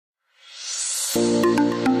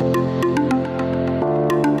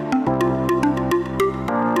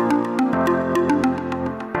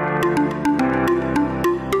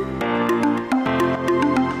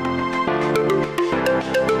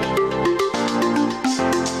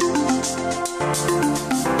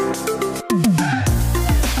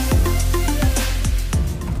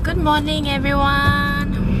morning,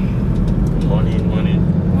 everyone. Morning.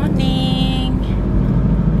 Morning.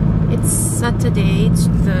 It's Saturday. It's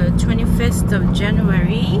the 21st of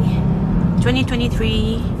January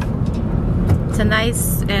 2023. It's a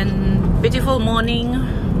nice and beautiful morning,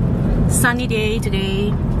 sunny day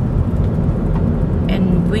today,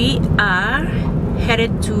 and we are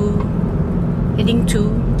heading to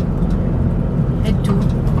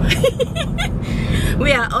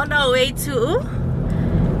we are on our way to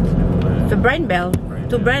the Brand Bell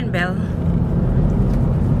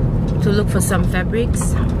to look for some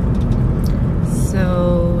fabrics.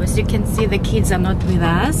 So as you can see, the kids are not with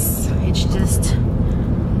us. It's just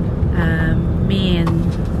me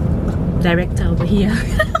and director over here.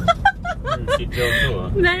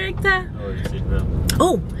 Director.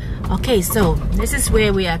 Oh, okay, so this is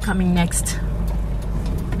where we are coming next.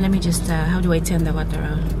 Let me just how do I turn the water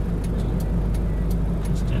on?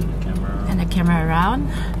 Turn the camera around.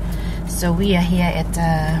 So we are here at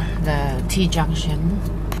the T junction.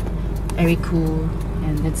 Very cool.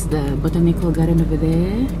 And that's the botanical garden over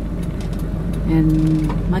there.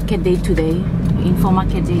 And market day today. Info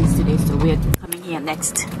market day is today, so we are coming here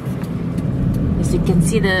next. As you can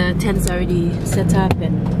see, the tents are already set up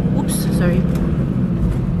and oops, sorry.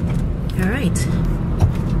 Alright.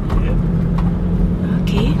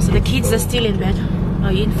 Okay, so the kids are still in bed.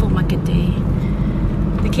 Info market day.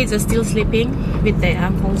 The kids are still sleeping with their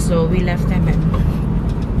uncle, so we left them and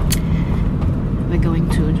we're going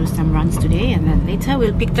to do some runs today, and then later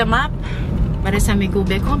we'll pick them up. By the time we go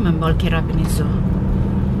back home, and bulk it up in so,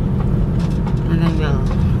 and then we'll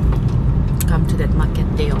come to that market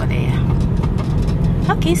day over there.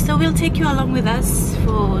 Okay, so we'll take you along with us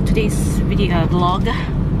for today's video vlog.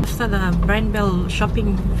 After the Brand Bell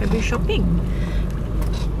shopping, February shopping,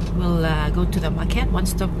 we'll go to the market,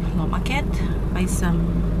 one-stop market, buy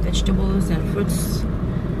some vegetables and fruits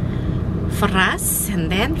for us,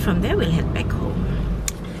 and then from there we'll head back home.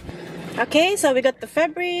 Okay, so we got the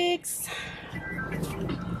fabrics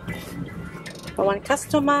for one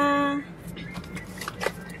customer,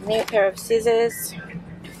 new pair of scissors,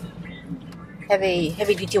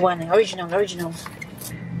 heavy duty one, original.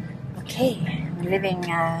 Okay, we're leaving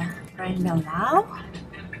Brand Bell now.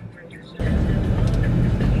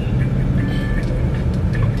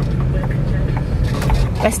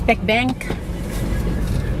 Westpac Bank,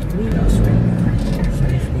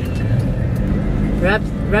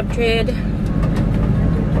 Rub Trade,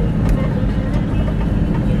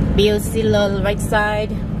 BOC LOL right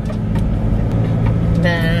side,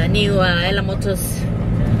 the new Ella Motors.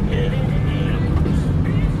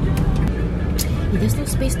 There's no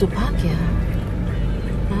space to park here.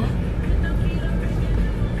 Huh?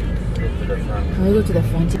 We go to the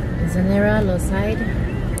front. Zanera, low side.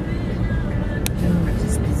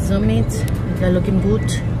 Just zoom it. They're looking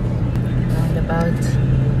good. Roundabout.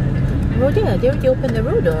 Oh yeah, they already opened the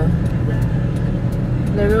road.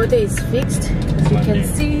 The road is fixed, as you can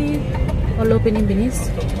see. All opening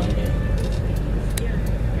beneath.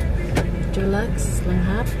 Dulux, Long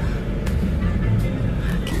Hub.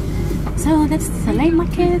 Okay. So that's the Salay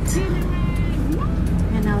market,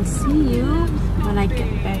 and I'll see you when I get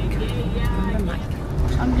back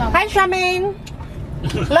from the market. Hi, Charmaine.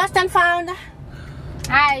 Lost and found.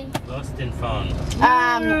 Hi. Lost and found.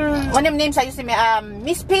 One of the names I used to me,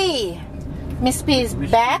 Miss P. Miss P is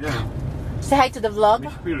back. Say hi to the vlog.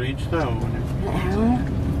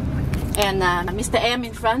 And Mr. M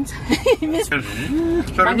in front. Sorry,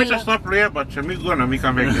 Mr. Stop there, but me gonna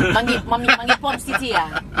come back. Mangi Pom City.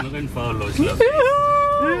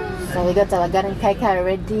 So we got our garden kaika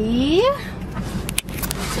ready.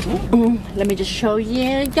 Let me just show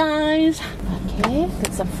you guys. Okay,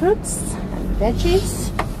 got some fruits and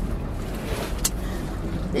veggies.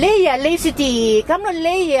 Leia, Lay City, come on,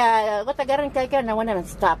 Leia. What a garden kaika na wanna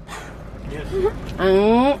stop. Yes.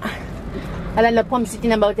 Alala Pom City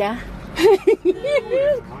na about there.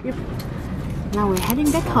 Now we're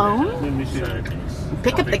heading back home.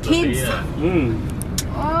 Pick up the kids.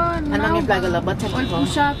 Oh no. Anong vlog ala ba tayo? All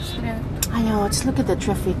push-ups. Ayo, let's look at the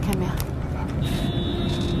traffic. Come here.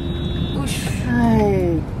 Push.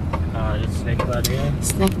 Ay. Snack bar here.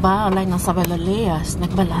 Snack bar, alay nasa Balalea.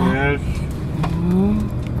 Snack bar lahat.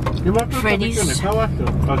 Yes. Freddy's.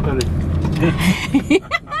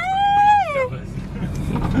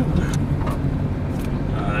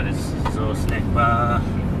 So snack bar.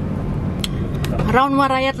 Around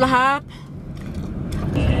Marayat lahat.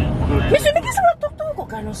 Miss, may kisama tuk-tuk ko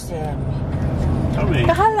gano'n siya.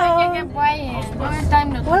 Hello.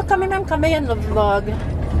 Welcome, ma'am. Kami yan the vlog.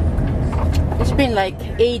 It's been like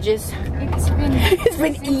ages. It's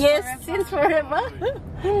been years since forever.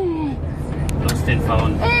 Lost and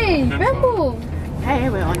found. Hey, bamboo. Hey,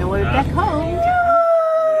 we're on the way back home.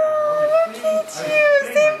 Look at you,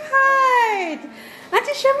 same height.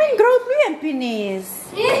 Auntie Charmaine growth me and penis.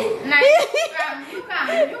 Này, you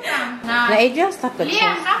come. Now, Adrian, stop it.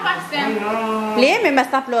 Liam, apa sen? Liam, you must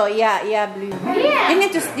stop low. Yeah, blue.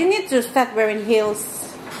 You need to start wearing heels.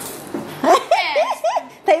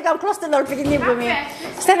 Tayo come close to the bikini for me.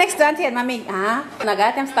 Stand next to Auntie and Mommy.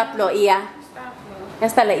 Nagat yung stop low. Iya.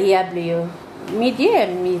 Yung stala iya blue.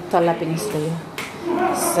 Medium, me tola penis blue.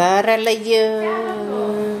 Sarala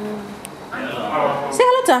yun. Say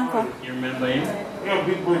hello to Uncle. You remember him? Yeah,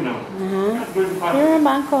 big boy now. You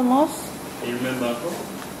remember Uncle Moss? You remember Uncle?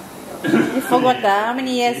 You forgot that? How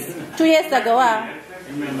many years? 2 years ago,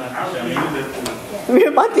 You remember Charmaine?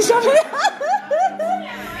 Remember Auntie Charmaine?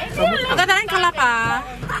 Ang ganda rin kalapa.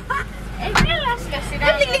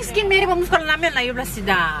 Ang tingling skin, Mary, pamuskol namin na yung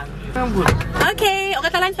blasidan. Okay, ang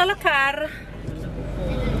ganda lang talakar.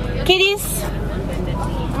 Kiddies.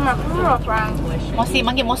 Mossy,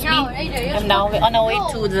 mangi Mossy. And now we're on our way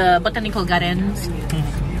to the botanical gardens.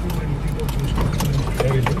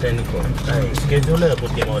 Very botanical. Schedule na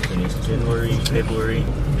puti mo ito ni January, February,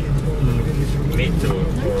 May to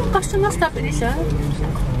Customer stop ini siya.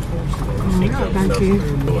 6 of stuff.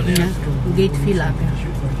 Gate fill up.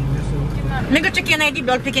 May go check yung ID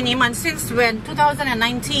blood picking iman since when?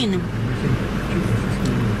 2019.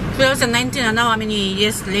 2019 and now how many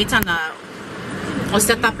years later na o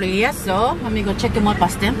set up yes, so let me go check them out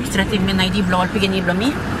past them. Straight in my ID blood picking iblo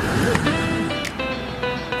me.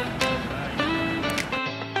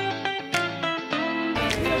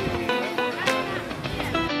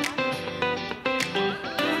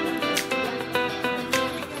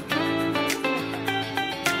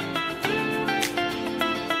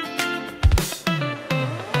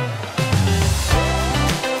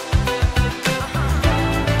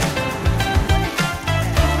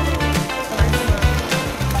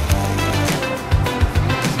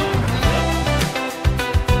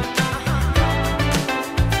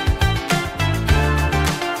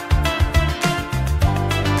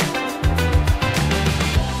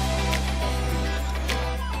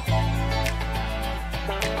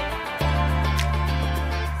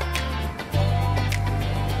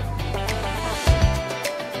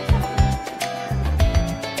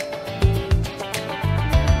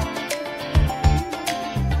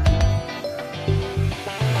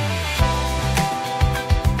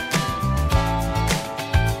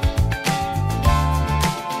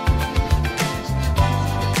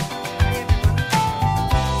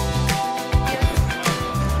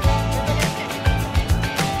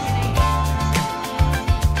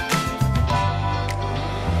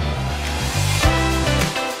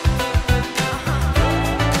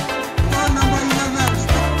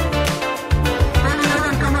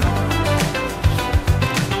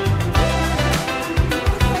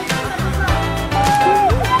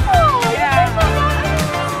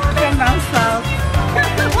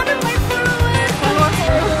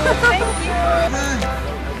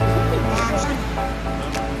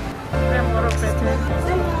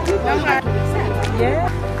 Yeah.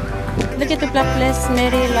 Look at the black place,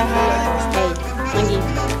 Mary Laha. Hey, Mangi.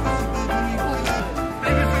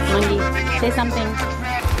 Mangi, say something.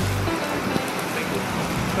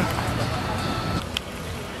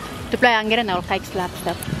 Tu play angire na or kike slap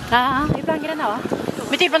stuff. Ipa angire na wa.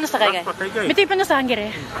 Miti pa no sa kike. Miti pa no sa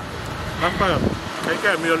angire. Apa?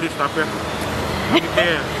 Kike mi oli stape.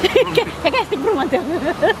 Kike stick bro mante.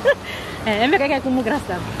 Me kike kumu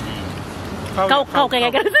grasta. Kau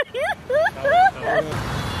kike grasta.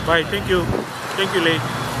 Bye, thank you. Thank you, Lay.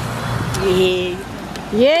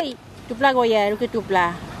 Yay. Tupla goya, look at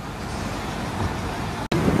tupla.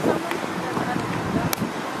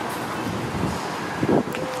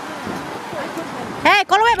 Hey,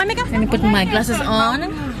 call away, Mamika. Let me put my glasses on.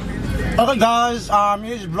 Okay guys,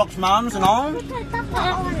 here's VlogMama and all.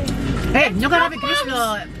 Hey, no ka rabi Chris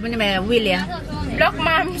lo, muna may William.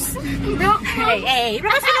 VlogMams. Hey,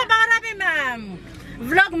 Rosa na ba rabi ma'am?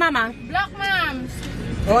 VlogMama. VlogMams.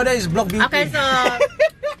 Oh, that is Vlog Beauty. Okay, so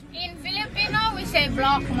In Filipino, we say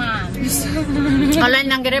VlogMams.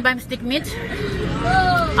 online lang gire ba stick meat?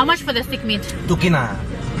 How much for the stick meat? Tukina.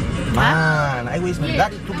 Man, I waste my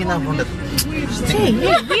that Tukina from the Hey,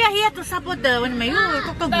 we are here to support the when may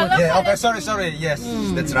cook good. Yeah, okay, sorry. Yes,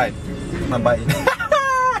 that's right. Bye.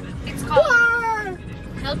 It's called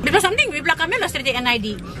Because something we black kami lost the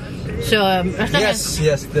NID. So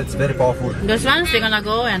Yes, that's very powerful. those ones we're gonna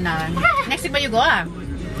go and next week you go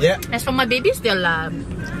Yeah. As for my babies, they'll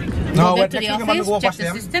No, go back to wait, the next week I'm gonna office, go check past the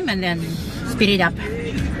them. system, and then speed it up.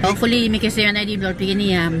 Hopefully, make a NID blood piggy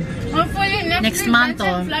hopefully Next month.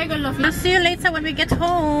 Or I'll see you later when we get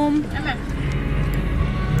home.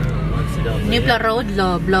 Ni bla road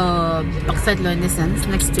lo bla backside lo innocence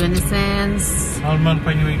next to innocence.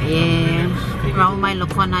 Yeah. Rao my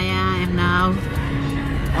lokonaya and now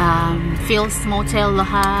Phil's motel lo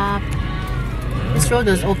have. This road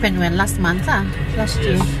was open when last month last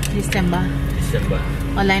year December.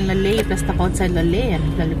 Online lo lay plus tap outside lo lay and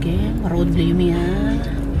laluging road blue me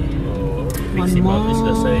one more.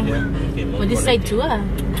 Oh, this side too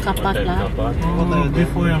kapat lah.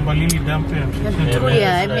 Before yang Bali dump ya. True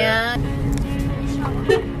ya,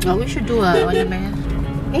 oh, we should do what man?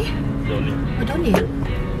 Oh, don't need.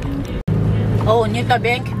 Oh, Newta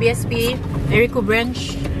Bank, BSP, Erico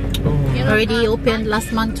branch already opened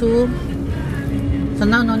last month too. So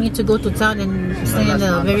now no need to go to town and stand in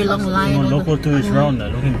a very long line. Local tourists around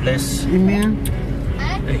looking place.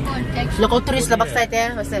 Local tourists la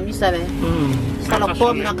backside basta mi sabe. Sa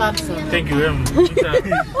pom na kabs. Thank you.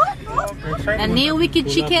 And new wicked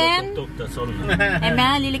chicken. And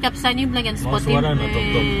may lilikap sa new vlog and spotting.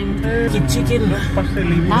 Wicked chicken.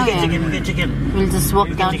 Wicked chicken. We'll just walk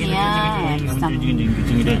down here and some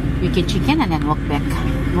wicked chicken and then walk back.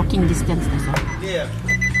 Walking distance that's all.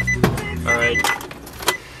 Alright.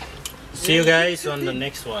 See you guys on the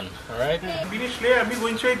next one. Alright? Finish later, I'm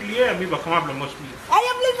going inside later, I'm going to come up to must be. I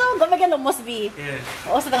am little, go back and must be. Yes.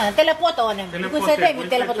 Oh, so teleport on him. Because I think we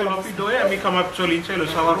teleport on him. I'm come up to inside the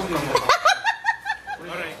shower room.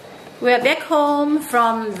 Alright. We are back home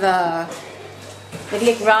from the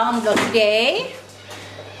Relic round today.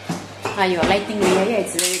 Your lighting here,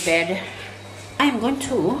 it's very bad. I am going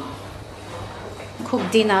to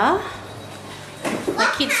cook dinner. My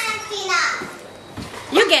kids.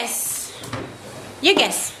 You guess. You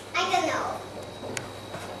guess. I don't know.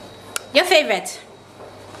 Your favorite.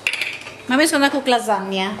 Mommy's gonna cook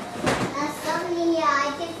lasagna. Lasagna,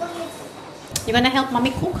 I think it's... You gonna help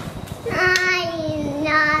mommy cook? I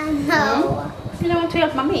don't know. You don't want to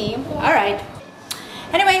help mommy? Alright.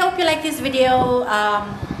 Anyway, I hope you like this video.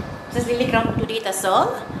 Just really ground to it as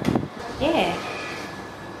all. Yeah.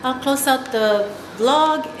 I'll close out the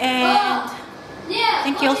vlog and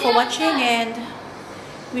thank you all for watching and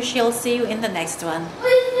we shall see you in the next one.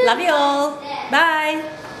 Love you all. Bye.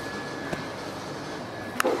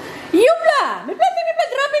 Yubla, me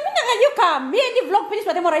drop me na you come. Me the vlog finish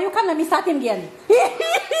but tomorrow you come na me start again.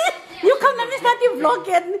 You come na me start the vlog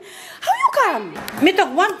again. How you come? Me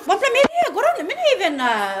talk one plan me go on. Me even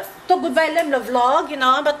talk goodbye the vlog, you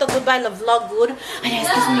know, but talk goodbye the vlog good. And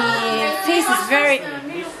excuse me, face is very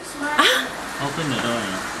Open the door.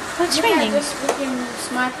 What's raining?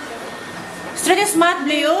 Smart. Straight smart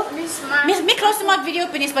blue. Smart. Me close smart video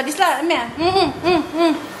finish but this la me.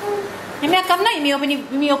 Me come na me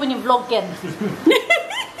open vlog again.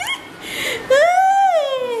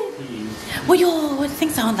 Oh yo,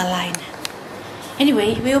 things are on the line.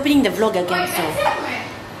 Anyway, we're opening the vlog again so.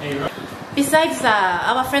 Besides,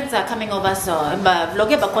 our friends are coming over so vlog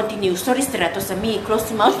will continue. Story straight to me close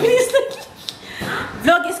to mouth please.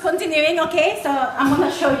 Vlog is continuing, okay? So I'm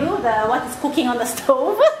gonna show you what is cooking on the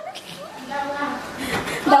stove.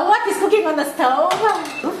 What is cooking on the stove?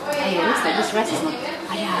 It looks like this rice is not.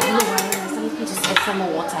 So let me just add some more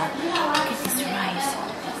water. Look at this rice.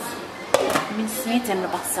 Minced meat and the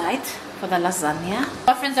backside for the lasagna.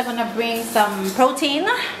 Our friends are gonna bring some protein,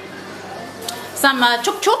 some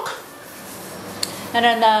chuk chuk, and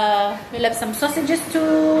then we'll have some sausages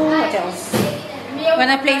too. What else? When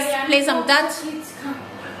I play some dance.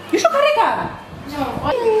 You should come.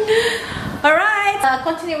 Alright,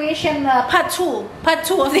 continuation part 2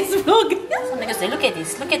 of this vlog. Look at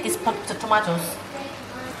this tomatoes.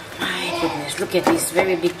 My goodness, look at these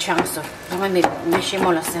very big chunks of.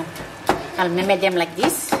 I'll make them like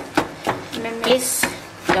this. Please,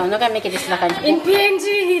 no, not gonna make it this like In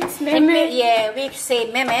PNG, it's meme. Yeah, we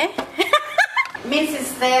say meme. Mince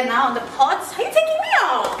is there now on the pots. Are you taking me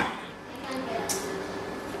out?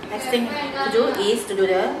 Next thing to do is to do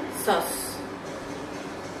the sauce.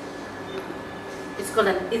 It's got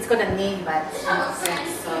a name, but it's not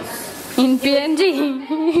sauce. In PNG.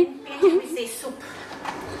 We say soup.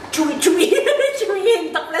 Chewy. Chewy.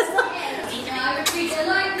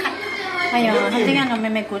 Ayun, something ano,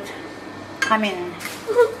 may good.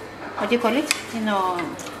 What do you call it? You know,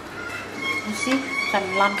 you see some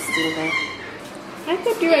lumps still there. I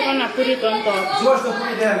thought you were gonna put it on top. George, don't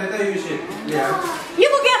put it there. Let her use it. Yeah. You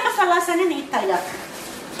go get kasalasan ni Italia.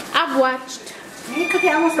 I've watched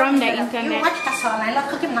from the internet. You watch kasalasan. I love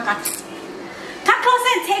cooking na kat. Come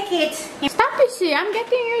closer and take it. Stop it, see. I'm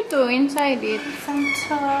getting you to inside it. Some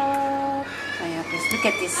top. Ayan, please look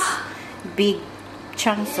at this big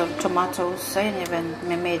chunks of tomatoes. I never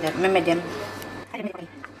made them.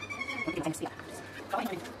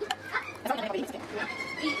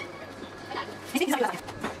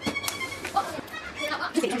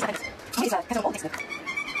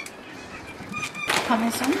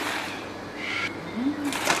 Parmesan.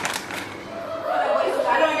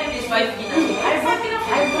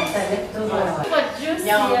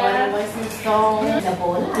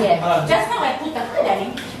 Yeah. Just now I put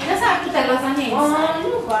darling. Just now I put the lasagna.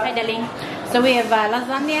 Hi, darling. So we have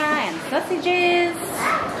lasagna and sausages.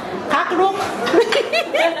 Kakrum.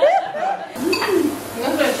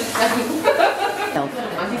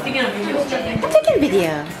 I'm taking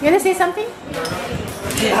video. You wanna say something?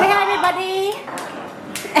 Say hi, everybody.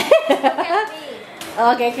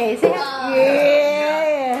 Okay. Say hi.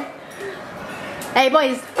 Yeah. Hey,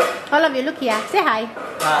 boys. All of you, look here. Say hi.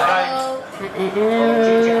 Hello.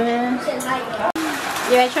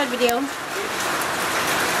 You want a short video?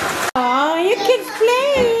 Oh, you kids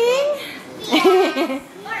playing?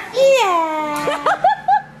 Yeah.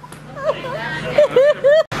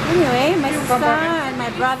 Anyway, my sister and my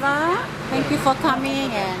brother, thank you for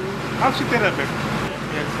coming and I'll sit there a bit.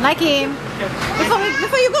 like him.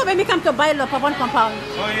 Before you go, maybe come to Balus for one compound.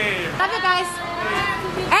 Oh, yeah. Love you guys.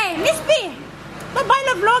 Hey, Miss P, the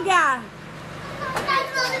Balus vlog ya.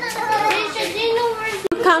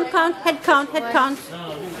 Count, head count.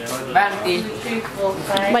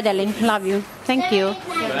 Bye, darling, love you. Thank you.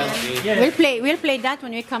 We'll play that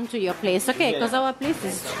when we come to your place, okay? Because our place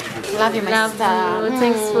is. Love you, my sister.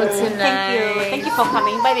 Thanks for tonight. Thank you for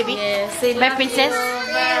coming. Bye, baby. Yes. Bye, princess.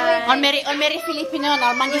 On Mary Filipino,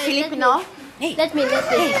 Normandy Filipino. Hey, Let me.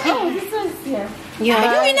 hey. Oh, this one's here.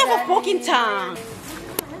 Yeah. You enough of poking tongue.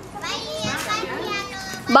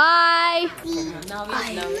 Bye.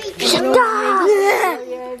 Shut up.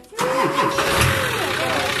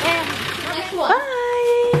 Bye.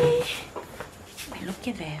 Look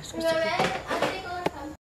at this.